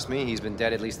 You ask me, he's been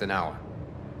dead at least an hour.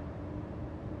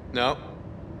 No.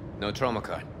 No trauma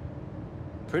card.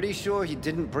 Pretty sure he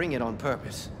didn't bring it on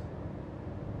purpose.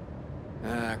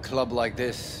 A club like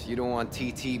this, you don't want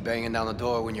TT banging down the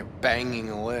door when you're banging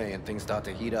away and things start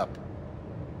to heat up.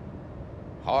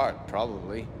 Hard,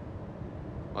 probably.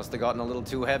 Must have gotten a little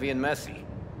too heavy and messy.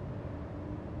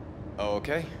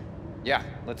 Okay. Yeah,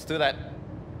 let's do that.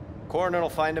 Coroner will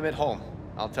find him at home.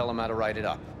 I'll tell him how to write it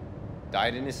up.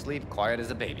 Died in his sleep, quiet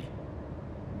as a baby.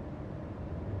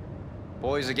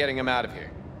 Boys are getting him out of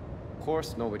here. Of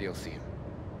course, nobody will see him.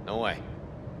 No way.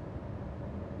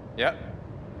 Yep.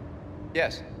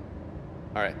 Yes.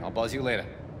 All right, I'll buzz you later.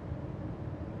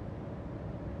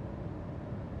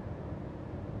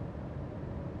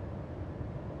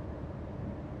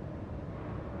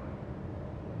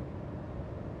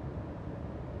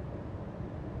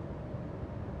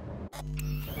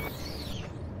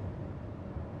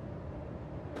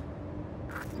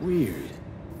 Weird.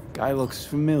 Guy looks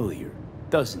familiar,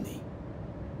 doesn't he?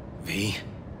 V,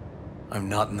 I'm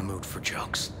not in the mood for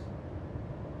jokes.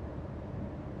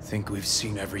 Think we've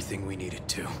seen everything we needed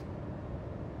to.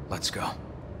 Let's go.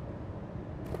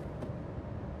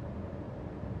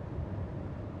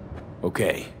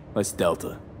 Okay, let's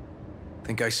Delta.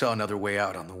 Think I saw another way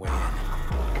out on the way in.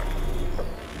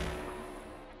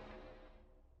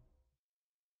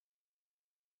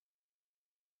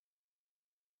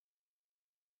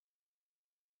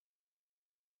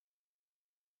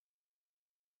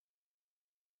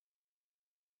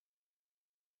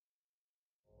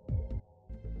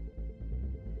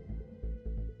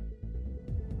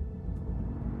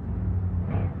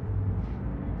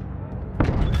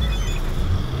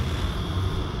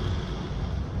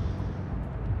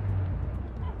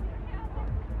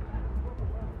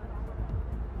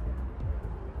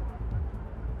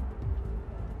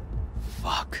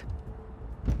 Fuck.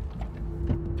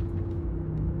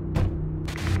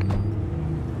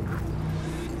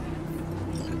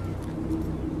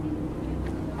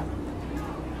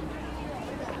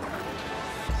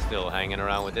 Still hanging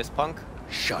around with this punk?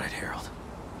 Shut it, Harold.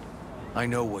 I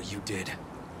know what you did.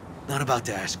 Not about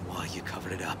to ask why you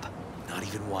covered it up. Not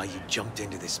even why you jumped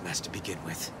into this mess to begin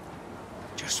with.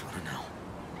 Just want to know.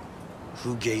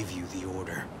 Who gave you the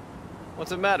order?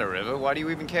 What's the matter, River? Why do you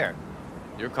even care?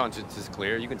 Your conscience is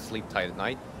clear. You can sleep tight at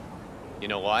night. You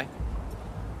know why?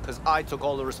 Because I took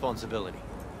all the responsibility.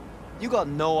 You got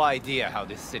no idea how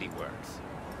this city works.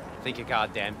 Think your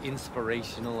goddamn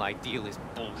inspirational, idealist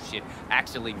bullshit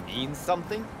actually means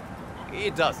something?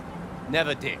 It doesn't.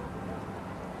 Never did.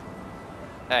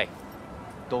 Hey,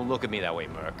 don't look at me that way,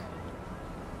 Merc.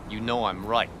 You know I'm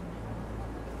right.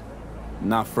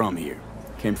 Not from here.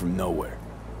 Came from nowhere.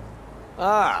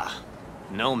 Ah,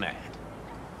 nomad.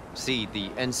 See, the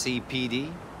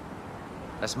NCPD?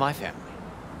 That's my family.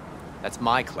 That's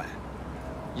my clan.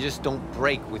 You just don't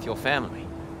break with your family.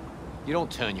 You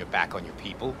don't turn your back on your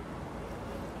people.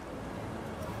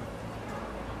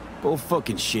 Bull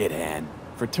fucking shit, Han.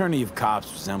 Fraternity of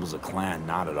cops resembles a clan,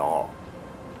 not at all.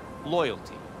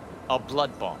 Loyalty. A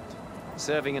blood bond.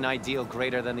 Serving an ideal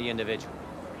greater than the individual.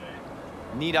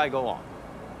 Need I go on?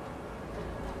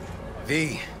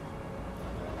 V.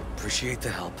 Appreciate the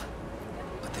help,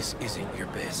 but this isn't your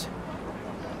biz.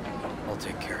 I'll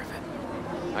take care of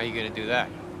it. How are you gonna do that?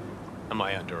 Am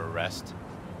I under arrest?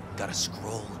 Got a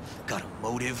scroll, got a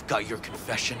motive, got your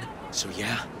confession. So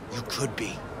yeah, you could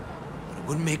be. But it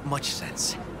wouldn't make much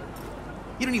sense.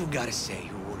 You don't even gotta say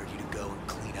who ordered you to go and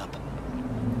clean up.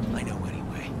 I know anyway.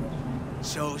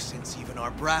 So since even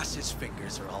our brass's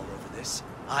fingers are all over this,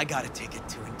 I gotta take it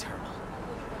to internal.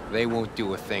 They won't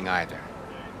do a thing either.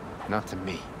 Not to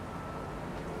me.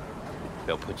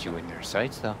 They'll put you in their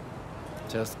sights, though.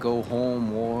 Just go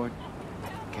home, Ward.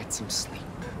 Get some sleep.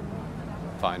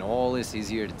 Find all this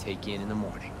easier to take in the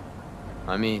morning.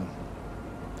 I mean,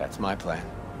 that's my plan.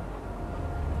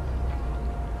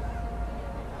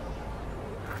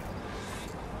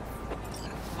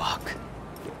 Fuck.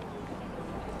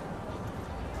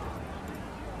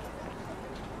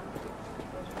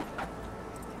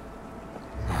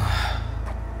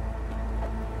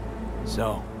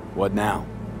 So, what now?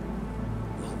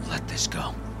 We'll let this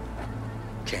go.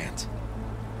 Can't.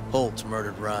 Holt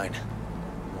murdered Rhine.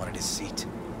 Wanted his seat.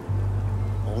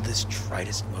 Oldest,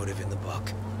 tritest motive in the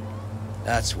book.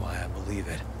 That's why I believe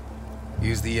it.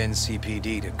 Use the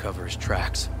NCPD to cover his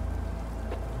tracks.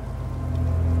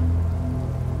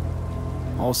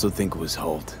 Also think it was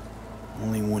Holt.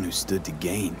 Only one who stood to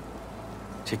gain.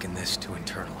 Taking this to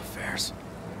internal affairs.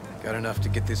 Got enough to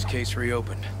get this case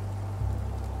reopened.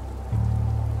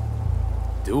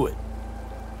 Do it.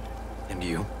 And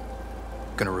you?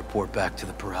 Gonna report back to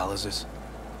the paralysis?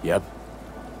 Yep.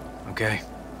 Okay.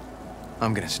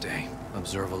 I'm gonna stay.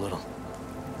 Observe a little.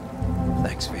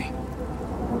 Thanks, V.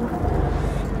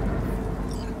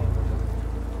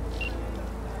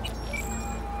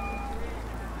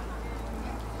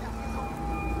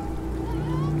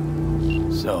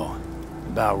 So,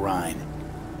 about Rhine.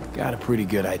 Got a pretty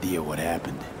good idea what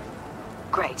happened.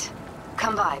 Great.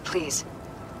 Come by, please.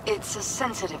 It's a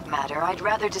sensitive matter. I'd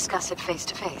rather discuss it face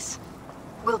to face.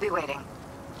 We'll be waiting.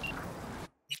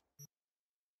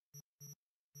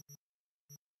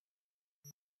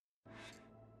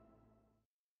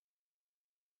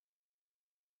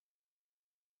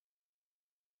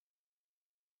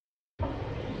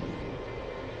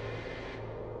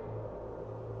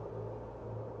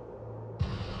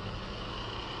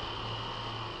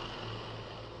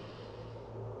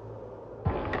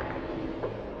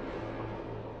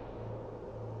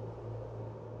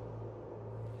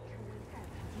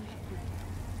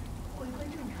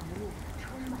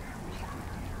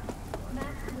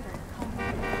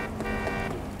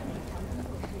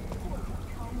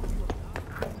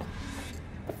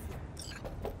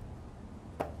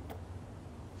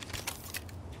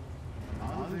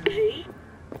 V?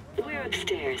 We're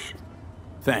upstairs.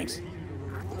 Thanks.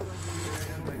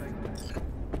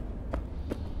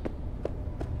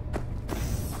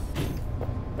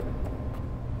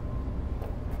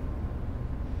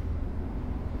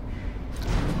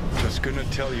 Just gonna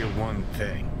tell you one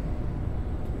thing.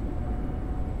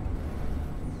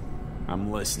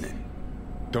 I'm listening.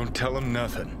 Don't tell him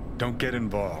nothing. Don't get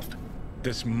involved.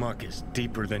 This muck is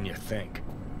deeper than you think.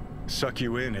 Suck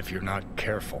you in if you're not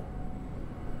careful.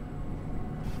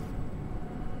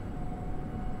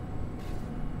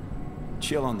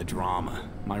 Chill on the drama.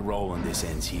 My role in this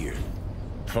ends here.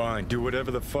 Fine, do whatever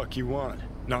the fuck you want.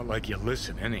 Not like you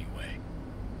listen anyway.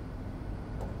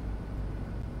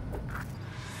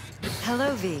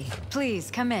 Hello, V. Please,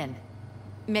 come in.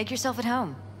 Make yourself at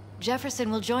home.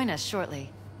 Jefferson will join us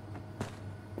shortly.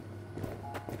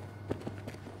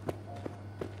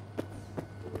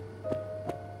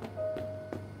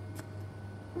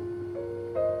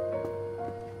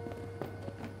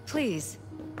 Please,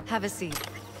 have a seat.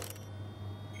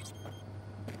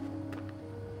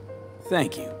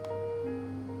 Thank you.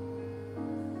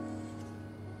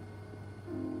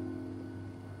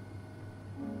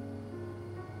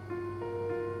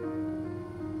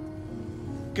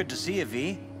 Good to see you,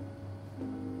 V.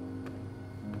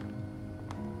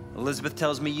 Elizabeth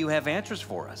tells me you have answers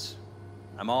for us.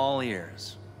 I'm all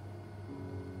ears.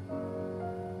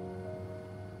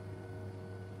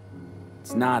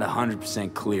 It's not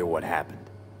 100% clear what happened.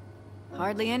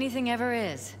 Hardly anything ever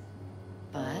is.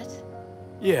 But...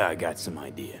 Yeah, I got some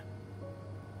idea.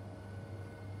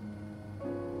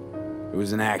 It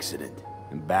was an accident.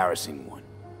 Embarrassing one.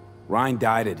 Ryan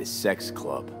died at his sex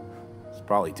club. It's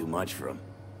probably too much for him.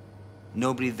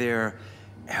 Nobody there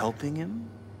helping him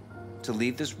to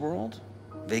leave this world?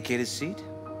 Vacate his seat?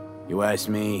 You ask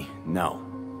me, no.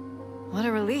 What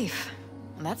a relief.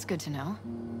 Well, that's good to know.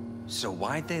 So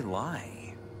why'd they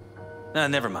lie?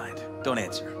 Never mind. Don't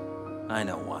answer. I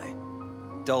know why.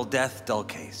 Dull death, dull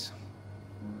case.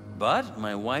 But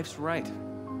my wife's right.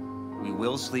 We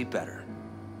will sleep better.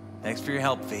 Thanks for your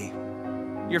help, V.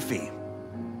 Your fee.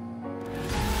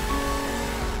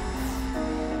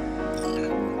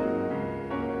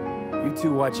 You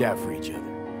two watch out for each other.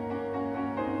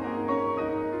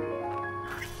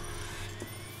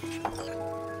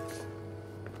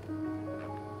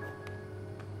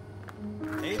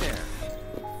 Hey there.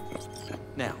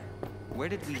 Now, where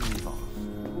did we leave off?